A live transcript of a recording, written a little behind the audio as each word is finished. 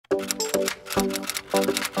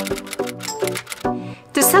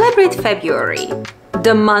To celebrate February,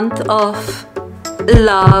 the month of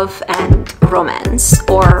love and romance,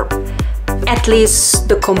 or at least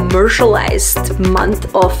the commercialized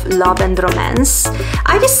month of love and romance,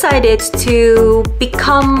 I decided to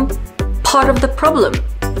become part of the problem.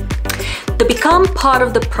 To become part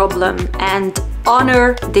of the problem and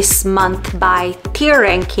honor this month by tier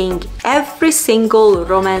ranking every single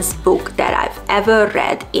romance book that I've ever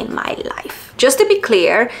read in my life. Just to be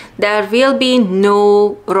clear, there will be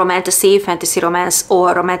no romantasy, fantasy romance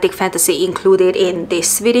or romantic fantasy included in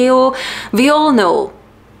this video. We all know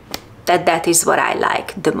that that is what I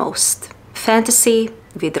like the most. Fantasy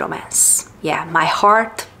with romance. Yeah, my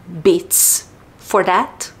heart beats for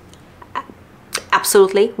that.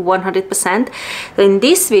 Absolutely, 100%. In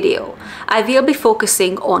this video, I will be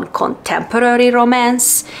focusing on contemporary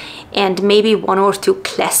romance and maybe one or two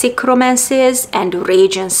classic romances and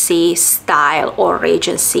Regency style or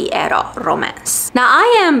Regency era romance. Now,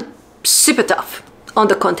 I am super tough on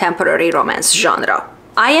the contemporary romance genre.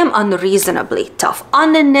 I am unreasonably tough,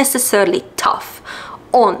 unnecessarily tough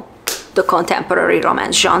on the contemporary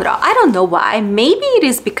romance genre. I don't know why. Maybe it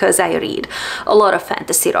is because I read a lot of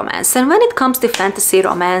fantasy romance. And when it comes to fantasy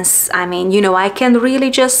romance, I mean, you know, I can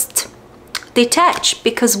really just detach,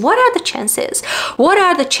 because what are the chances? What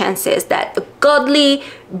are the chances that a godly,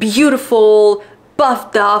 beautiful,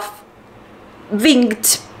 buffed up,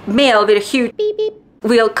 winged male with a huge beep beep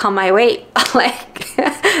will come my way? Like,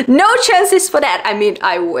 no chances for that. I mean,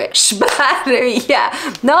 I wish, but yeah,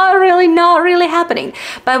 not really happening.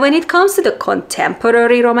 But when it comes to the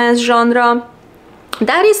contemporary romance genre,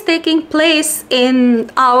 that is taking place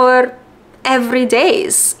in our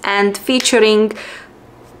everydays and featuring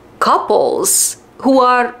couples who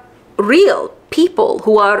are real people,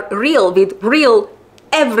 who are real with real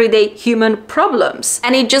everyday human problems.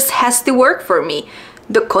 And it just has to work for me.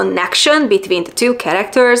 The connection between the two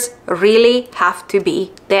characters really have to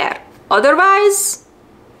be there. Otherwise,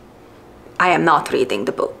 I am not reading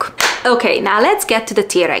the book. Okay, now let's get to the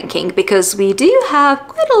tier ranking, because we do have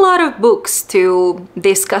quite a lot of books to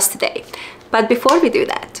discuss today. But before we do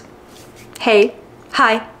that, hey,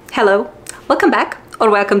 hi, hello, welcome back or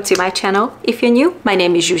welcome to my channel. If you're new, my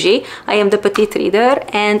name is Zsuzsi. I am the petite reader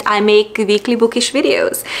and I make weekly bookish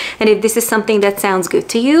videos. And if this is something that sounds good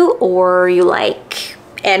to you, or you like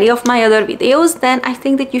any of my other videos, then I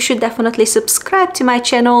think that you should definitely subscribe to my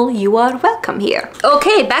channel. You are welcome here.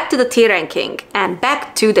 Okay, back to the tier ranking and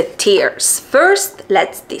back to the tiers. First,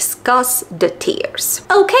 let's discuss the tiers.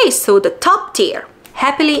 Okay, so the top tier,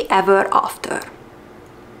 Happily Ever After.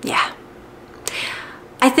 Yeah.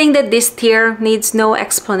 I think that this tier needs no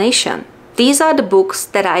explanation. These are the books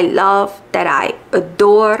that I love, that I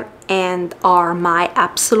adore, and are my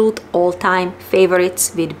absolute all-time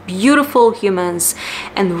favorites, with beautiful humans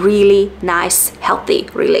and really nice, healthy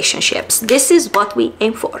relationships. This is what we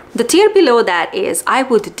aim for. The tier below that is I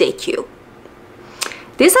Would Date You.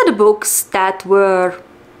 These are the books that were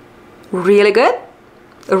really good,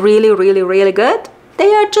 really good.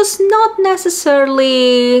 They are just not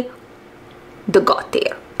necessarily the God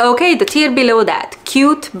tier. Okay, the tier below that,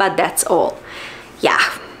 cute, but that's all. Yeah,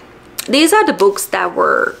 these are the books that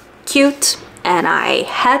were cute and I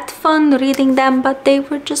had fun reading them, but they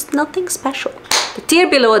were just nothing special. The tier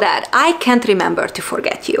below that, I Can't Remember to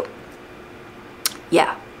Forget You.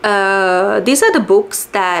 Yeah, these are the books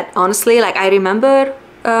that honestly, like, I remember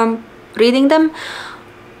reading them,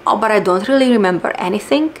 but I don't really remember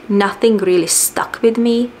anything. Nothing really stuck with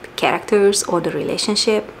me, the characters or the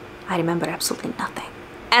relationship. I remember absolutely nothing.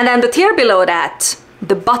 And then the tier below that,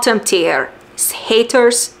 the bottom tier, is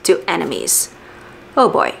Haters to Enemies. Oh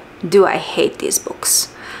boy, do I hate these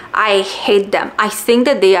books. I hate them. I think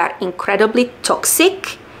that they are incredibly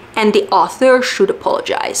toxic and the author should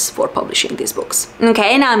apologize for publishing these books.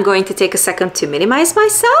 Okay, now I'm going to take a second to minimize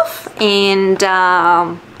myself and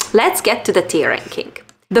let's get to the tier ranking.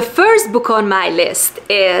 The first book on my list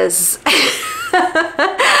is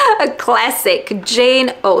a classic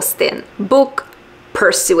Jane Austen book,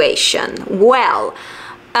 Persuasion. Well,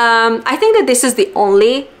 I think that this is the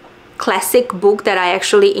only classic book that I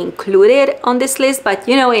actually included on this list, but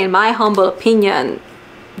you know, in my humble opinion,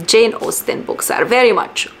 Jane Austen books are very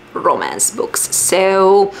much romance books.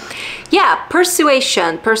 So yeah,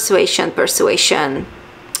 Persuasion.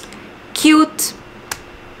 Cute,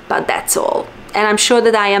 but that's all. And I'm sure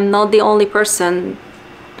that I am not the only person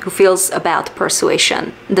who feels about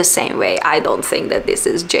Persuasion the same way. I don't think that this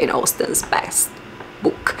is Jane Austen's best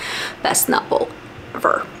book, best novel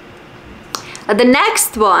ever. The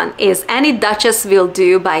next one is Any Duchess Will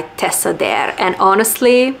Do by Tessa Dare, and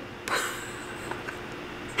honestly,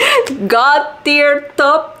 God tier,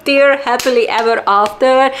 top tier, happily ever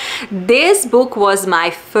after. This book was my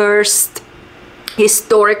first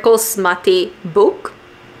historical smutty book,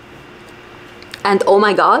 and oh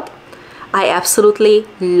my god, I absolutely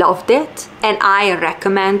loved it, and I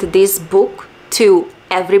recommend this book to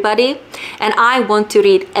everybody. And I want to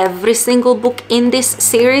read every single book in this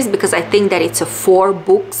series because I think that it's a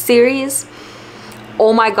 4-book series.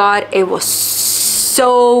 Oh my god, it was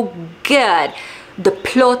so good. The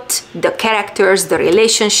plot, the characters, the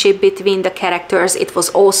relationship between the characters, it was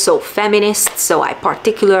also feminist, so I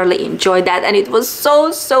particularly enjoyed that, and it was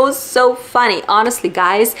so funny. Honestly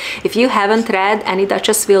guys, if you haven't read Any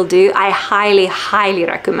Duchess Will Do, I highly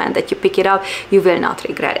recommend that you pick it up. You will not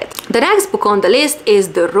regret it. The next book on the list is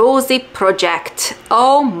The Rosie Project.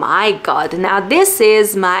 Oh my god, now this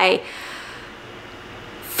is my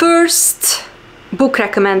first book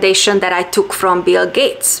recommendation that I took from Bill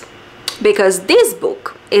Gates, because this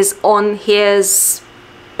book is on his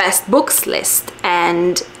best books list,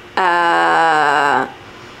 and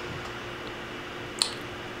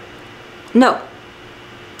no,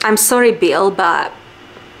 I'm sorry Bill, but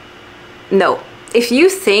no. If you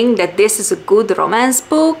think that this is a good romance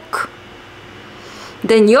book,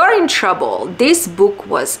 then you're in trouble. This book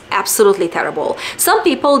was absolutely terrible. Some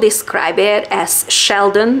people describe it as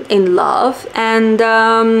Sheldon in love, and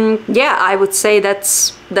yeah, I would say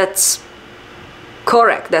that's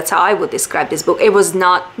correct. That's how I would describe this book. It was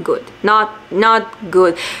not good, not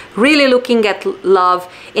good. Really looking at love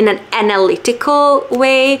in an analytical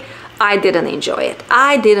way, I didn't enjoy it.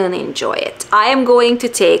 I didn't enjoy it. I am going to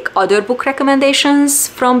take other book recommendations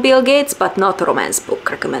from Bill Gates, but not romance book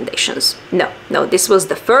recommendations. No, this was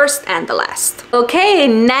the first and the last. Okay,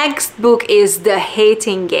 next book is The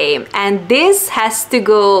Hating Game, and this has to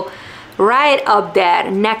go right up there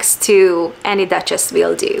next to Any Duchess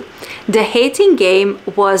Will Do. The Hating Game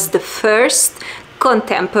was the first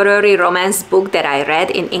contemporary romance book that I read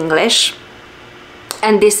in English,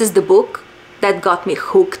 and this is the book that got me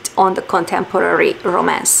hooked on the contemporary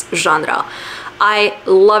romance genre. I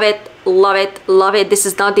love it, love it, love it. This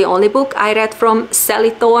is not the only book I read from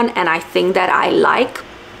Sally Thorne, and I think that I like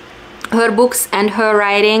her books and her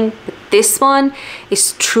writing. But this one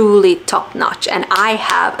is truly top-notch, and I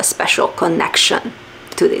have a special connection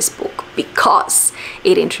to this book because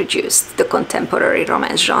it introduced the contemporary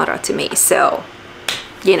romance genre to me. So,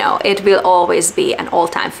 you know, it will always be an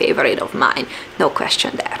all-time favorite of mine, no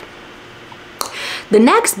question there. The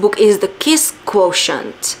next book is The Kiss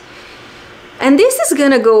Quotient, and this is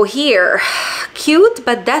gonna go here. Cute,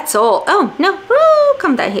 but that's all. Oh no,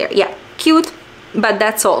 come down here. Yeah, cute, but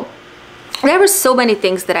that's all. There were so many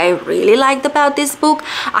things that I really liked about this book.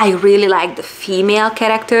 I really liked the female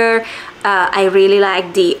character. I really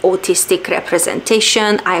liked the autistic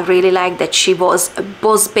representation. I really liked that she was a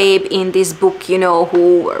boss babe in this book, you know,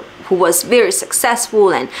 who was very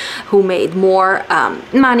successful and who made more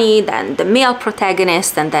money than the male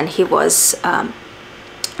protagonist, and then he was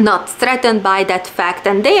not threatened by that fact,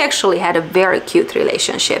 and they actually had a very cute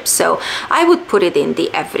relationship. So I would put it in the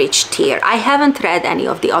average tier. I haven't read any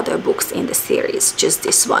of the other books in the series, just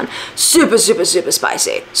this one. Super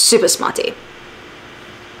spicy, super smutty.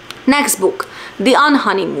 Next book, The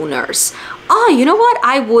Unhoneymooners. Oh, you know what?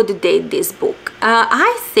 I would date this book.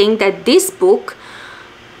 I think that this book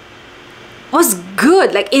was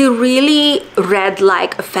good. Like, it really read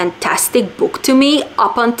like a fantastic book to me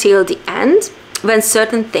up until the end, when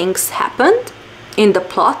certain things happened in the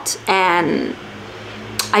plot and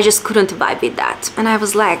I just couldn't vibe with that. And I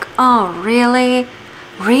was like, oh really?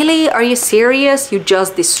 Really? Are you serious? You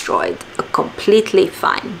just destroyed a completely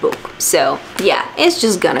fine book. So yeah, it's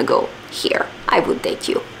just gonna go here. I would date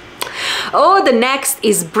you. Oh, the next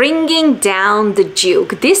is Bringing Down the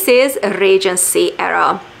Duke. This is a Regency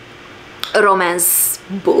era romance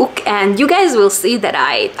book, and you guys will see that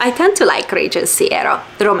I tend to like Regency era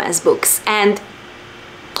romance books, and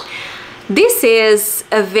this is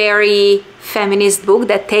a very feminist book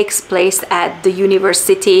that takes place at the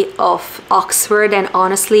University of Oxford, and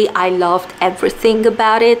honestly I loved everything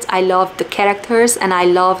about it. I loved the characters and I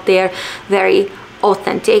loved their very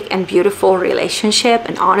authentic and beautiful relationship,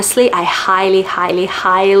 and honestly I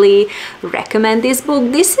highly recommend this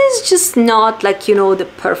book. This is just not like, you know, the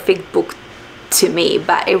perfect book to me,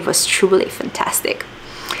 but it was truly fantastic.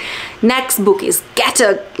 Next book is Get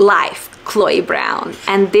a Life, Chloe Brown,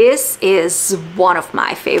 and this is one of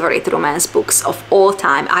my favorite romance books of all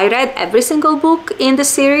time. I read every single book in the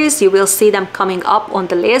series. You will see them coming up on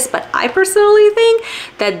the list, but I personally think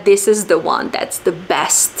that this is the one that's the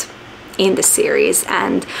best in the series,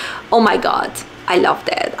 and oh my god, I loved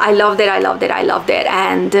it. I loved it.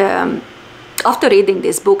 And after reading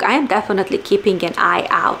this book, I am definitely keeping an eye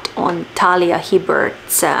out on Talia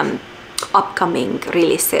Hibbert's upcoming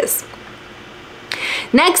releases.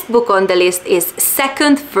 Next book on the list is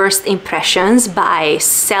Second First Impressions by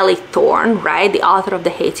Sally Thorne, right? The author of The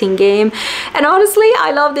Hating Game. And honestly,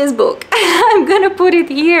 I love this book. I'm gonna put it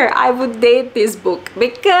here. I would date this book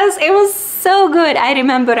because it was so good. I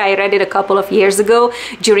remember I read it a couple of years ago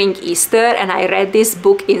during Easter, and I read this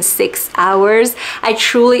book in 6 hours. I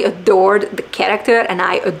truly adored the character and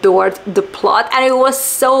I adored the plot, and it was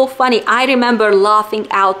so funny. I remember laughing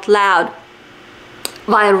out loud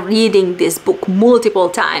while reading this book multiple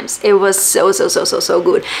times. It was so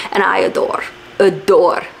good, and I adore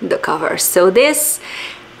the cover. So this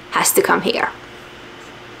has to come here.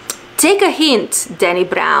 Take a hint, Danny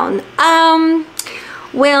Brown.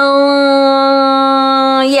 Well,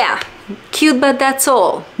 yeah, cute, but that's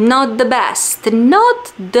all. Not the best.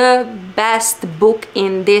 Not the best book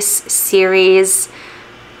in this series.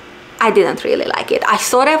 I didn't really like it. I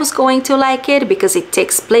thought I was going to like it because it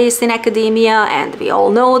takes place in academia, and we all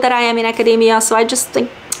know that I am in academia, so I just think,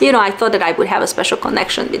 you know, I thought that I would have a special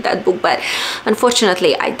connection with that book, but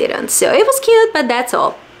unfortunately I didn't. So it was cute, but that's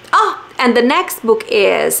all. Oh, and the next book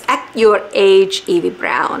is Act Your Age, Evie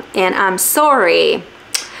Brown, and I'm sorry,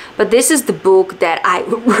 but this is the book that I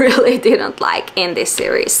really didn't like in this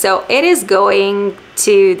series. So it is going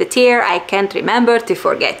to the tier I Can't Remember to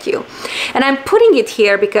Forget You. And I'm putting it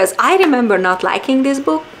here because I remember not liking this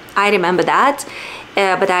book. I remember that,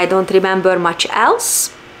 but I don't remember much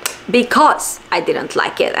else because I didn't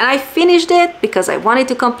like it. And I finished it because I wanted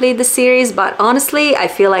to complete the series, but honestly, I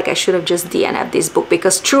feel like I should have just DNF'd this book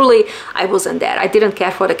because truly I wasn't there. I didn't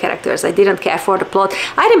care for the characters. I didn't care for the plot.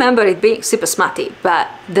 I remember it being super smutty, but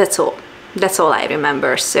that's all. That's all I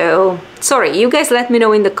remember. So sorry, you guys let me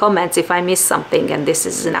know in the comments if I missed something and this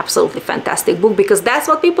is an absolutely fantastic book, because that's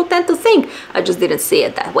what people tend to think. I just didn't see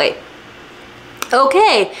it that way.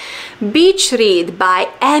 Okay, Beach Read by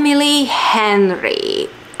Emily Henry.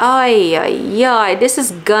 Ay, ay, ay, this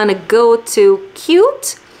is gonna go to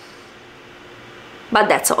cute, but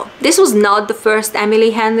that's all. This was not the first Emily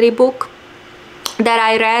Henry book that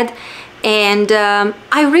I read, and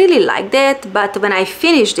I really liked it, but when I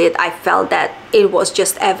finished it, I felt that it was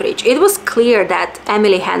just average. It was clear that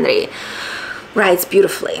Emily Henry writes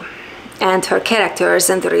beautifully, and her characters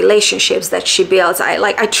and the relationships that she builds,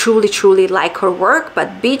 I truly like her work,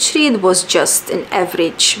 but Beach Read was just an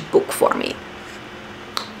average book for me.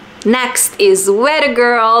 Next is Weather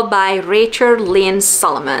Girl by Rachel Lynn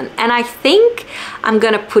Solomon, and I think I'm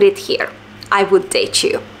gonna put it here. I Would Date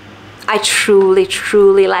You. I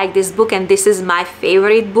truly like this book, and this is my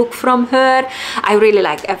favorite book from her. I really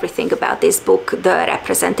liked everything about this book. The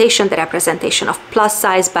representation of plus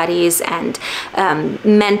size bodies and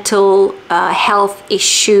mental health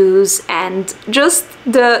issues, and just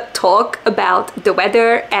the talk about the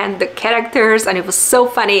weather and the characters, and it was so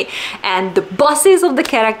funny. And the bosses of the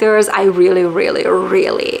characters, I really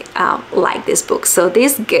like this book. So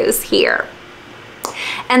this goes here.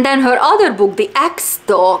 And then her other book, The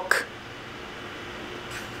X-Talk.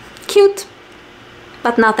 Cute,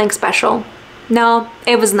 but nothing special. No,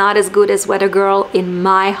 it was not as good as Weather Girl in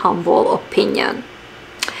my humble opinion.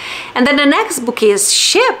 And then the next book is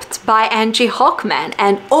Shipped by Angie Hockman,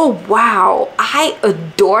 and oh wow, I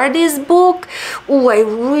adore this book. Oh, I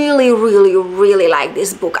really like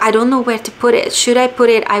this book. I don't know where to put it. Should I put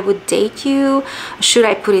it I Would Date You? Should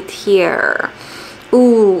I put it here?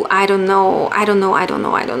 Ooh, I don't know. I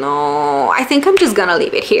think I'm just gonna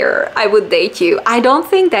leave it here. I Would Date You. I don't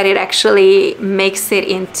think that it actually makes it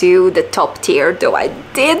into the top tier, though I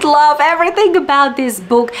did love everything about this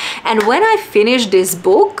book. And when I finished this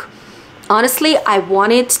book, honestly, I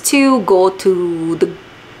wanted to go to the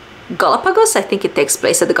Galapagos. I think it takes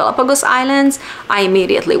place at the Galapagos Islands. I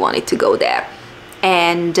immediately wanted to go there.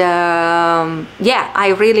 And yeah,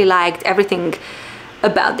 I really liked everything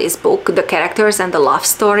about this book, the characters and the love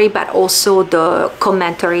story, but also the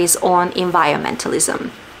commentaries on environmentalism.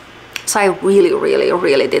 So I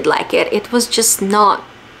really did like it. It was just not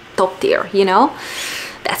top tier, you know?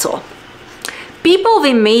 That's all. People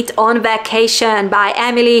We Meet on Vacation by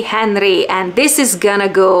Emily Henry, and this is gonna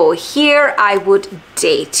go here. I Would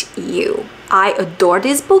Date You. I adore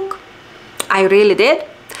this book. I really did.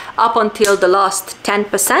 Up until the last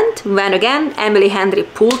 10%, when again Emily Henry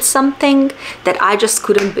pulled something that I just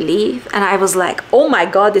couldn't believe, and I was like, oh my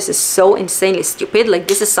god, this is so insanely stupid. Like,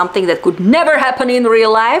 this is something that could never happen in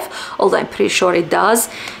real life, although I'm pretty sure it does.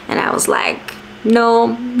 And I was like,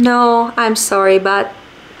 no, I'm sorry, but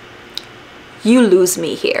you lose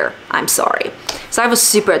me here. I'm sorry. So I was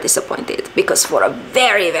super disappointed because for a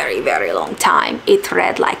very, very, very long time, it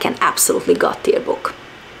read like an absolutely god tier book.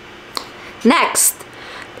 Next,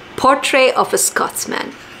 Portrait of a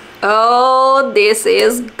Scotsman. Oh, this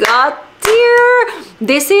is god tier.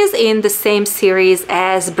 This is in the same series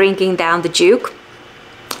as Bringing Down the Duke.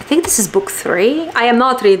 I think this is book 3. I am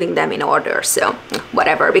not reading them in order, so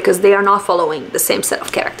whatever, because they are not following the same set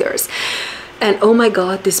of characters. And oh my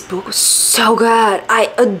god, this book was so good.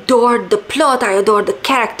 I adored the plot, I adored the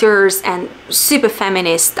characters, and super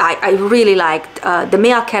feminist. I really liked the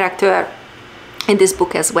male character in this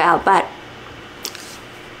book as well, but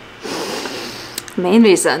main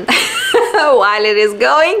reason while it is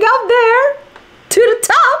going up there to the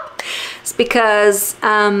top is because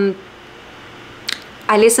I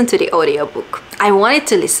listened to the audiobook. I wanted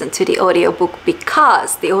to listen to the audiobook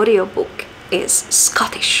because the audiobook is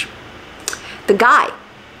Scottish. The guy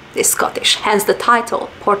is Scottish, hence the title,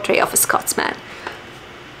 Portrait of a Scotsman.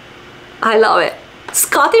 I love it.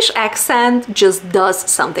 Scottish accent just does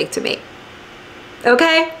something to me.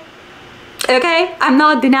 Okay? Okay? I'm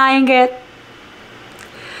not denying it.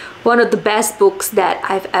 One of the best books that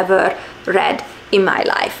I've ever read in my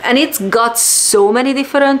life. And it's got so many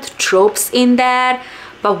different tropes in there,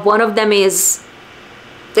 but one of them is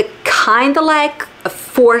the kind of like a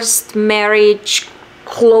forced marriage,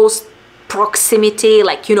 close proximity,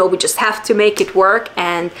 like, you know, we just have to make it work,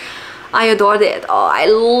 and I adored it. Oh, I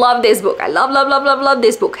love this book. I love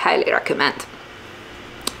this book. Highly recommend.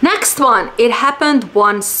 Next one, It Happened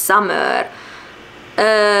One Summer.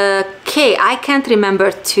 Okay, I can't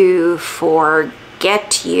remember To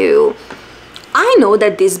Forget You. I know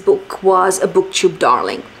that this book was a booktube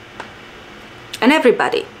darling, and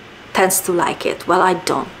everybody tends to like it. Well, I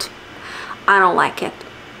don't. I don't like it.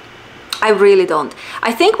 I really don't.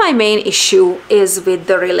 I think my main issue is with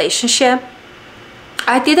the relationship.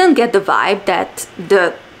 I didn't get the vibe that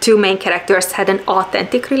the two main characters had an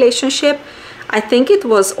authentic relationship. I think it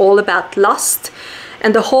was all about lust,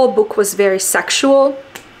 and the whole book was very sexual.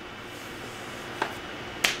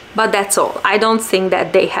 But that's all. I don't think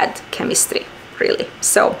that they had chemistry, really.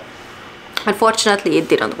 So, unfortunately, it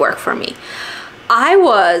didn't work for me. I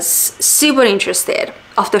was super interested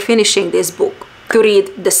after finishing this book to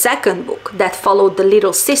read the second book that followed the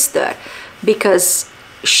little sister, because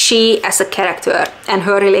she as a character and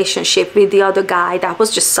her relationship with the other guy, that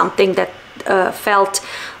was just something that felt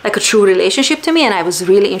like a true relationship to me, and I was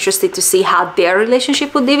really interested to see how their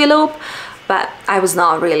relationship would develop, but I was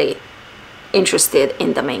not really interested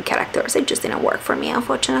in the main characters. It just didn't work for me,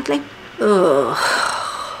 unfortunately. Ugh.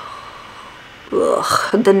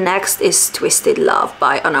 Ugh. The next is Twisted Love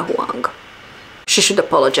by Anna Huang. She should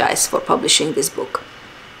apologize for publishing this book.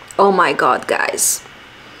 Oh my god, guys.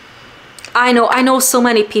 I know so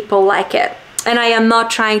many people like it, and I am not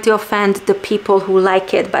trying to offend the people who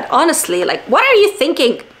like it, but honestly, like, what are you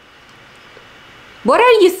thinking? What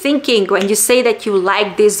are you thinking when you say that you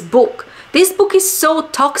like this book? This book is so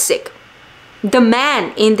toxic. The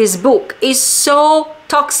man in this book is so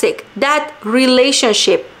toxic. That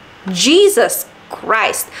relationship, Jesus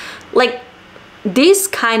Christ. Like, this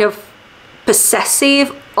kind of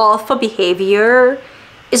possessive alpha behavior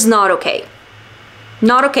is not okay.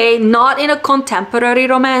 Not okay, not in a contemporary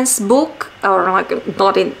romance book, or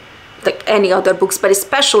not in like any other books, but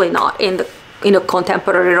especially not in a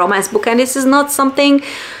contemporary romance book. And this is not something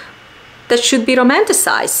that should be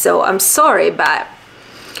romanticized. So I'm sorry, but,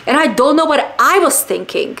 and I don't know what I was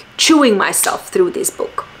thinking chewing myself through this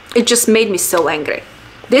book. It just made me so angry.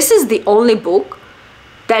 This is the only book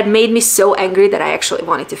that made me so angry that I actually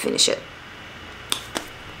wanted to finish it.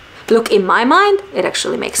 Look, in my mind, it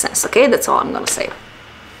actually makes sense, okay? That's all I'm gonna say.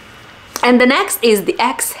 And the next is The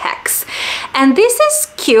Ex-Hex. And this is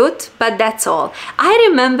cute, but that's all. I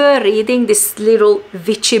remember reading this little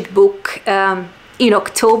witchy book in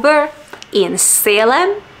October in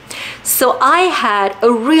Salem. So I had a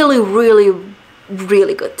really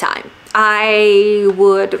good time. I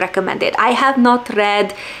would recommend it. I have not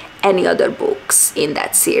read any other books in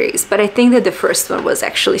that series, but I think that the first one was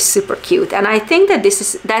actually super cute. And I think that this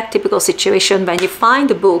is that typical situation when you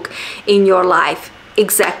find a book in your life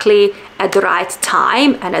exactly at the right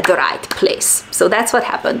time and at the right place. So that's what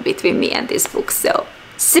happened between me and this book. So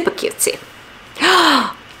super cutesy.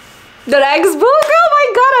 The next book, oh my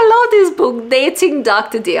god, I love this book, Dating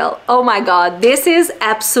Dr. Deal. Oh my god, this is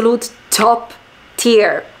absolute top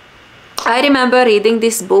tier. I remember reading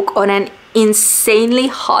this book on an insanely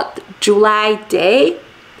hot July day,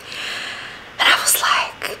 and I was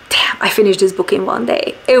like, damn, I finished this book in one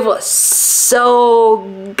day. It was so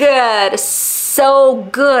good, so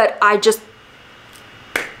good. I just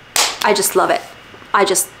love it.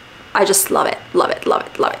 I just love it, love it, love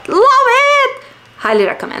it, love it, love it. Highly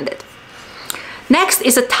recommend it. Next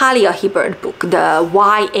is a Talia Hibbert book, the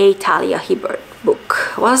YA Talia Hibbert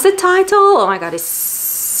book. What's the title? Oh my god, it's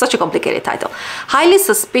such a complicated title. Highly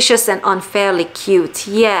Suspicious and Unfairly Cute.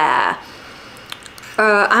 Yeah.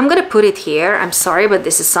 I'm gonna put it here. I'm sorry, but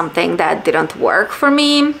this is something that didn't work for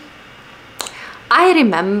me. I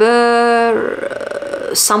remember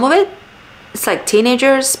some of it. It's like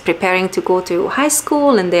teenagers preparing to go to high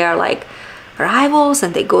school and they are like rivals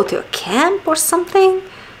and they go to a camp or something.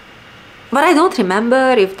 But I don't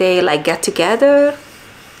remember if they like get together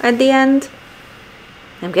at the end.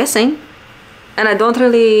 I'm guessing. And I don't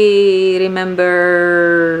really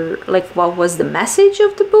remember like what was the message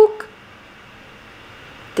of the book.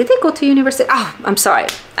 Did they go to university? Oh, I'm sorry.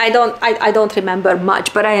 I don't remember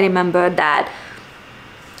much, but I remember that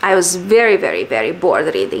I was very, very, very bored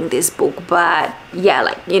reading this book. But yeah,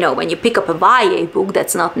 like, you know, when you pick up a YA book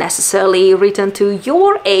that's not necessarily written to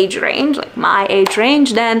your age range, like my age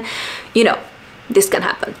range, then, you know, this can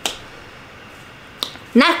happen.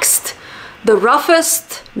 Next, The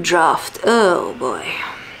Roughest Draft. Oh boy.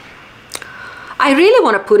 I really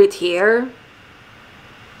want to put it here.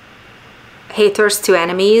 Haters to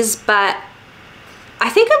enemies, but I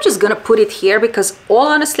think I'm just gonna put it here because all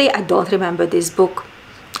honestly, I don't remember this book.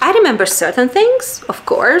 I remember certain things, of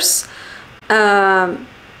course. Like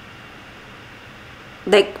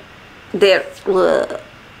there,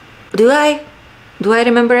 do I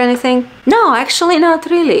remember anything? No, actually not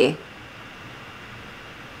really.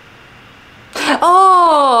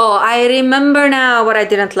 Oh, I remember now what I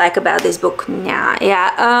didn't like about this book. Yeah.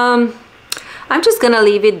 I'm just gonna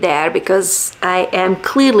leave it there because I am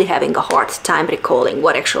clearly having a hard time recalling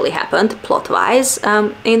what actually happened plot-wise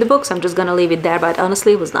in the books. I'm just gonna leave it there, but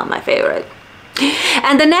honestly it was not my favorite.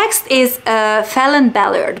 And the next is a Fallon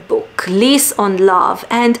Ballard book, Lease on Love,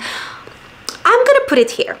 and I'm gonna put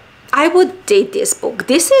it here. I would date this book.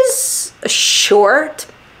 This is a short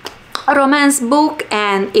romance book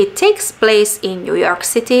and it takes place in New York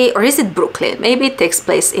City, or is it Brooklyn? Maybe it takes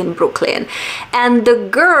place in Brooklyn, and the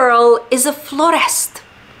girl is a florist.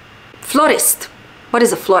 What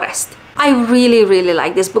is a florist? I really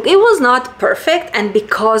like this book. It was not perfect, and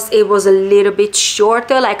because it was a little bit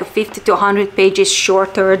shorter, like 50 to 100 pages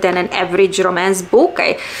shorter than an average romance book,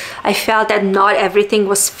 I felt that not everything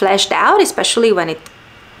was fleshed out, especially when it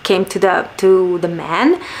came to the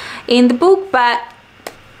man in the book, but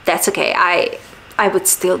that's okay. I would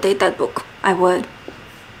still date that book. I would.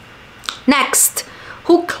 Next,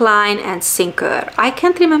 Hook, Line and Sinker. I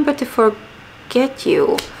can't remember To Forget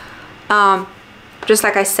You. Just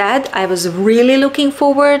like I said, I was really looking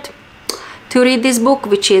forward to read this book,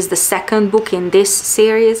 which is the second book in this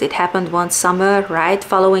series. It happened one summer, right?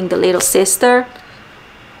 Following The Little Sister.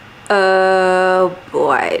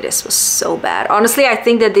 Boy, this was so bad. Honestly, I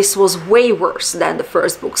think that this was way worse than the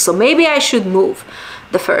first book. So maybe I should move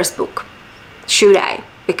the first book. Should I?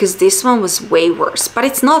 Because this one was way worse. But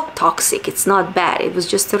it's not toxic. It's not bad. It was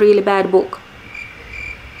just a really bad book.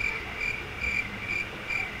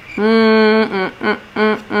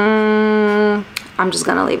 I'm just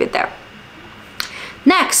gonna leave it there.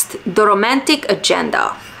 Next, The Romantic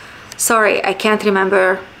Agenda. Sorry, I can't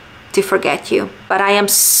remember To Forget You, but I am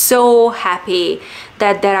so happy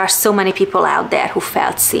that there are so many people out there who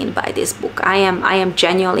felt seen by this book. I am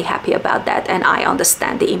genuinely happy about that, and I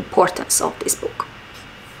understand the importance of this book.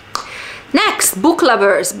 Next, Book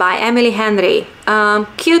Lovers by Emily Henry.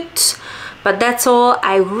 Cute, but that's all.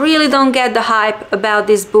 I really don't get the hype about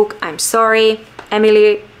this book. I'm sorry.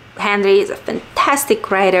 Emily Henry is a fantastic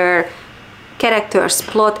writer. Characters,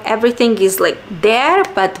 plot, everything is like there,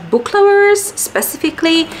 but Book Lovers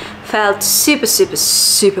specifically felt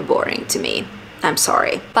super boring to me. I'm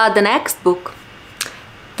sorry. But the next book,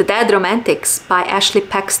 The Dead Romantics by Ashley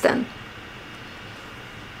Paxton.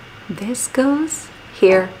 This goes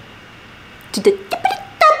here to the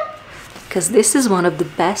top because this is one of the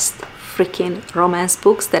best freaking romance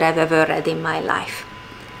books that I've ever read in my life.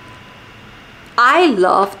 I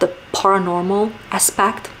love the paranormal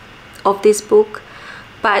aspect of this book,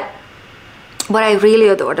 but what I really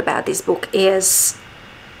adored about this book is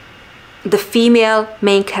the female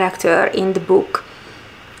main character in the book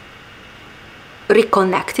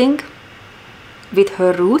reconnecting with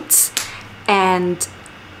her roots, and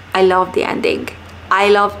I love the ending. I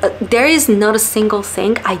love there is not a single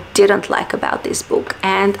thing I didn't like about this book,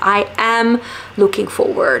 and I am looking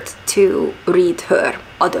forward to read her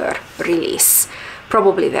other release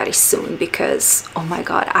probably very soon, because oh my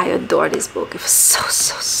god, I adore this book. It was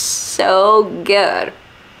so good.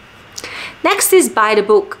 Next is By the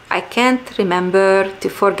Book. I can't remember To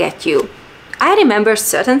Forget You. I remember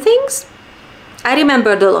certain things. I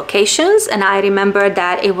remember the locations, and I remember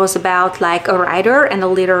that it was about like a writer and a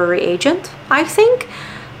literary agent, I think.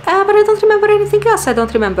 But I don't remember anything else. I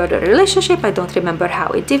don't remember the relationship. I don't remember how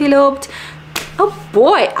it developed. Oh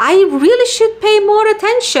boy, I really should pay more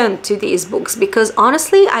attention to these books, because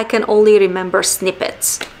honestly, I can only remember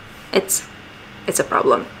snippets. It's a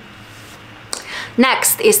problem.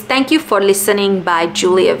 Next is Thank You for Listening by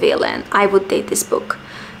Julia Whelan. I would date this book.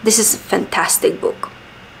 This is a fantastic book.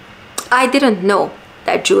 I didn't know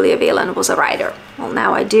that Julia Whelan was a writer. Well,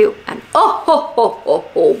 now I do. And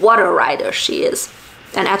oh, what a writer she is.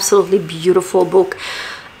 An absolutely beautiful book.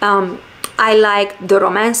 I like the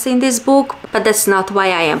romance in this book, but that's not why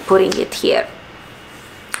I am putting it here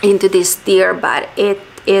into this tier, but it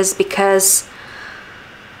is because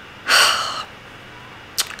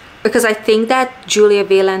I think that Julia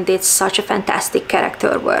Whelan did such a fantastic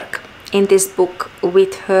character work in this book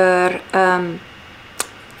with her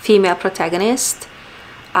female protagonist.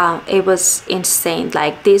 It was insane.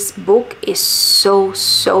 Like, this book is so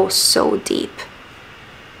deep.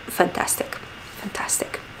 Fantastic.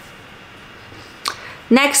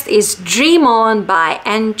 Next is Dream On by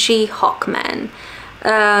Angie Hockman,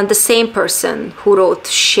 the same person who wrote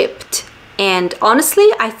Shipped. And honestly,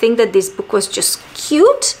 I think that this book was just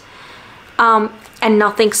cute and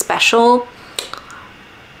nothing special.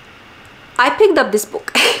 I picked up this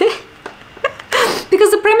book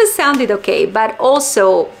because the premise sounded okay, but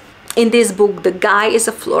also in this book the guy is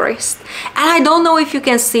a florist, and I don't know if you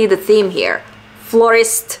can see the theme here.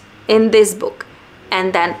 Florist in this book,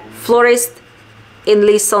 and then florist in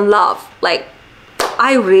Lease on Love. Like,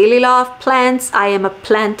 I really love plants. I am a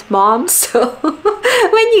plant mom, so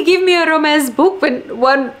when you give me a romance book when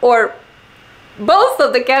one or both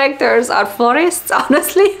of the characters are florists,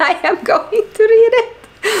 honestly, I am going to read it.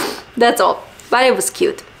 That's all. But it was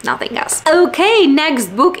cute, nothing else. Okay,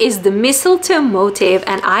 next book is The Mistletoe Motive,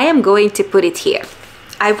 and I am going to put it here.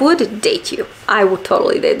 I would date you. I would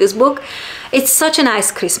totally date this book. It's such a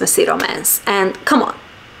nice Christmassy romance, and come on.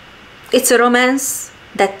 It's a romance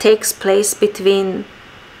that takes place between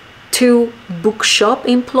two bookshop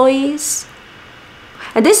employees.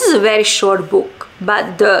 And this is a very short book,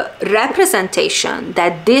 but the representation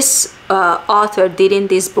that this author did in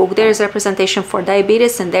this book, there is representation for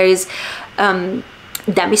diabetes, and there is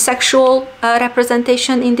demisexual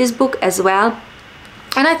representation in this book as well.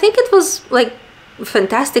 And I think it was like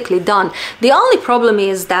fantastically done. The only problem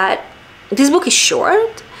is that this book is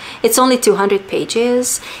short. It's only 200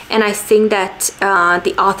 pages, and I think that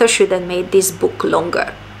the author should have made this book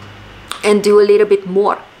longer and do a little bit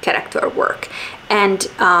more character work and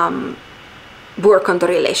work on the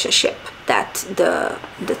relationship that the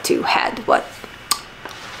two had. But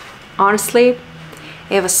honestly,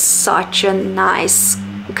 it was such a nice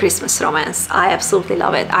Christmas romance. I absolutely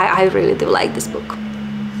love it. I really do like this book.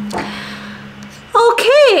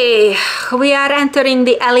 Okay, we are entering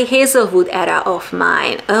the Ellie Hazelwood era of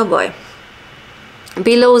mine. Oh boy.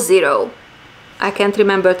 Below Zero. I can't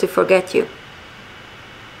remember to forget you.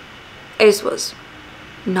 It was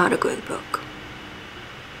not a good book.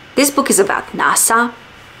 This book is about NASA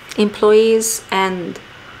employees and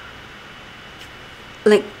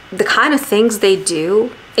like the kind of things they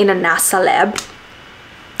do in a NASA lab.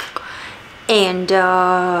 And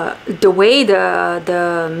the way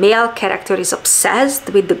the male character is obsessed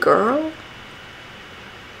with the girl.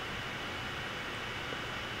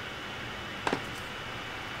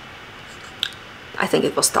 I think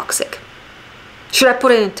it was toxic. Should I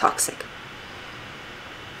put it in toxic?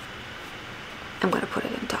 I'm gonna put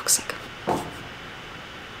it in toxic.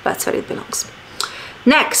 That's where it belongs.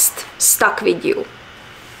 Next, Stuck With You.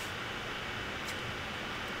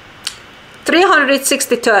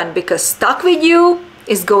 360 turn, because Stuck With You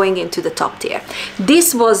is going into the top tier.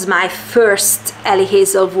 This was my first Ellie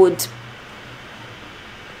Hazelwood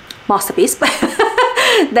masterpiece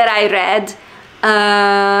that I read.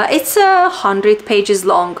 It's a 100 pages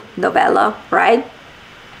long novella, right?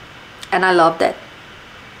 And I loved it.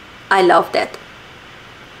 I loved it.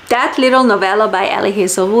 That little novella by Ellie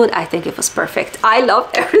Hazelwood, I think it was perfect. I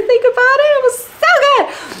loved everything about it. It was so good.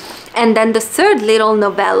 And then the third little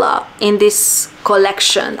novella in this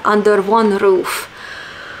collection, Under One Roof.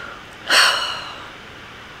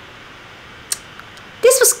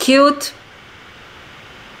 This was cute,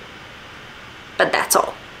 but that's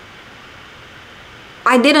all.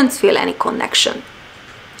 I didn't feel any connection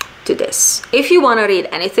to this. If you want to read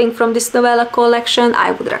anything from this novella collection,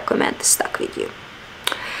 I would recommend Stuck With You.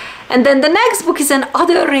 And then the next book is an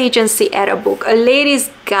other Regency era book, A Lady's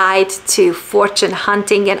Guide to Fortune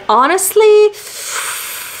Hunting. And honestly,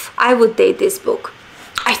 I would date this book.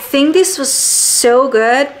 I think this was so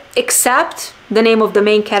good, except the name of the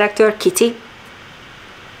main character, Kitty.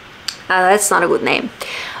 That's not a good name.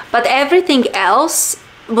 But everything else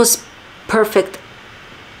was perfect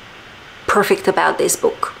about this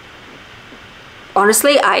book.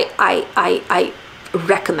 Honestly, I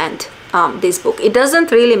recommend this book. It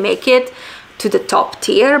doesn't really make it to the top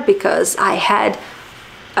tier because I had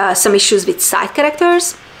some issues with side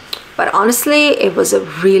characters, but honestly it was a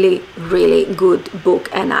really good book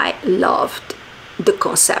and I loved the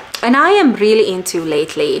concept. And I am really into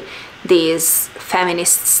lately these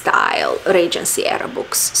feminist style Regency era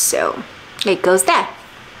books, so it goes there.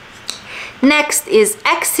 Next is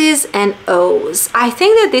X's and O's. I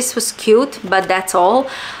think that this was cute, but that's all.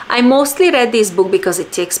 I mostly read this book because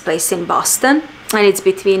it takes place in Boston and it's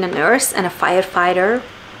between a nurse and a firefighter,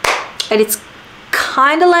 and it's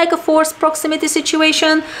kind of like a forced proximity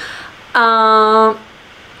situation, and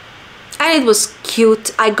it was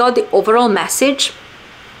cute. I got the overall message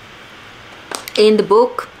in the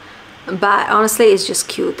book, but honestly it's just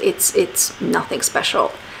cute. It's nothing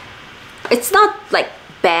special. It's not like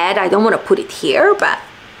bad, I don't want to put it here, but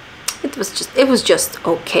it was just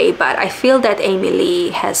okay. But I feel that Amy Lee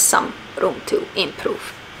has some room to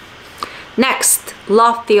improve. Next,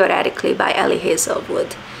 Love Theoretically by Ellie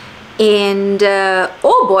Hazelwood. And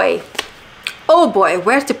oh boy,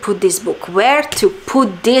 where to put this book?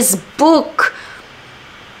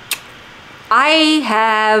 I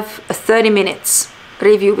have a 30 minutes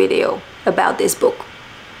review video about this book,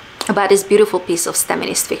 about this beautiful piece of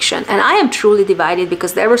feminist fiction, and I am truly divided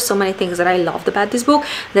because there were so many things that I loved about this book,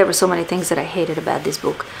 there were so many things that I hated about this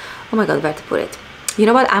book. Oh my god, where to put it? You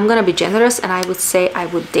know what, I'm gonna be generous and I would say I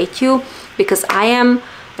would date you, because I am,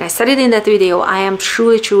 and I said it in that video, I am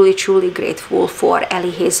truly grateful for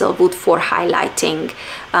Ellie Hazelwood for highlighting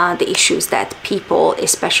the issues that people,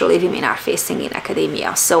 especially women, are facing in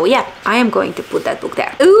academia. So yeah, I am going to put that book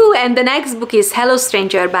there. Ooh, and the next book is Hello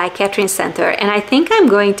Stranger by Catherine Center, and I think I'm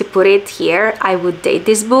going to put it here. I would date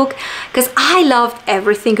this book because I loved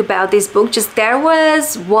everything about this book. Just there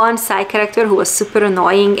was one side character who was super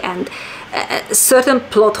annoying, and certain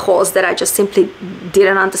plot holes that I just simply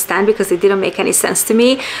didn't understand because they didn't make any sense to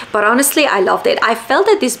me. But honestly, I loved it. I felt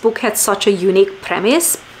that this book had such a unique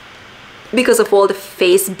premise because of all the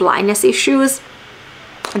face blindness issues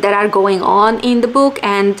that are going on in the book,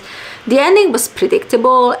 and the ending was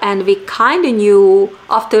predictable, and we kind of knew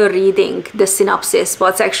after reading the synopsis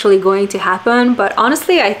what's actually going to happen. But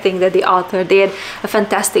honestly, I think that the author did a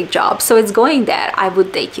fantastic job, so it's going there. I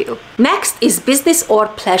would date you. Next is Business or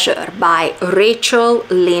Pleasure by Rachel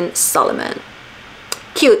Lynn Solomon.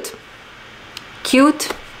 Cute,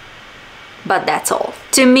 but that's all.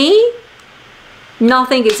 To me,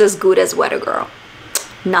 nothing is as good as Weather Girl.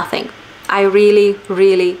 Nothing. I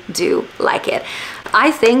really do like it.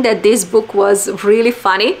 I think that this book was really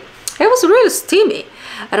funny. It was really steamy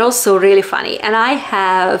and also really funny. And I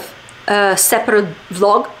have a separate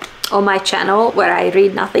vlog on my channel where I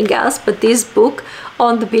read nothing else but this book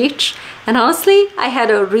on the beach. And honestly, I had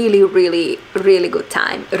a really good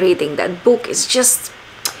time reading that book. It's just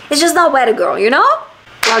not Weather Girl, you know?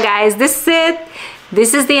 Well guys, this is it.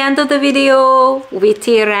 This is the end of the video. We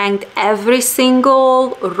tier ranked every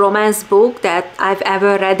single romance book that I've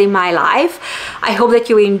ever read in my life. I hope that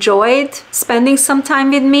you enjoyed spending some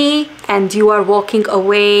time with me and you are walking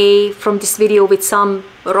away from this video with some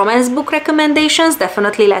romance book recommendations.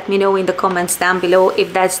 Definitely let me know in the comments down below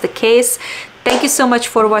if that's the case. Thank you so much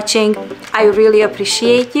for watching. I really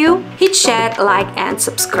appreciate you. Hit share, like and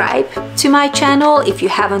subscribe to my channel if you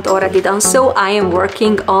haven't already done so. I am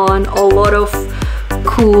working on a lot of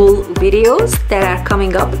cool videos that are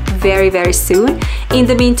coming up very soon. In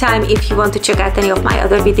the meantime, if you want to check out any of my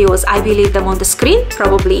other videos, I will leave them on the screen,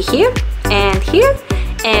 probably here and here,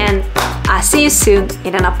 and I'll see you soon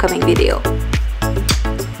in an upcoming video.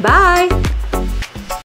 Bye!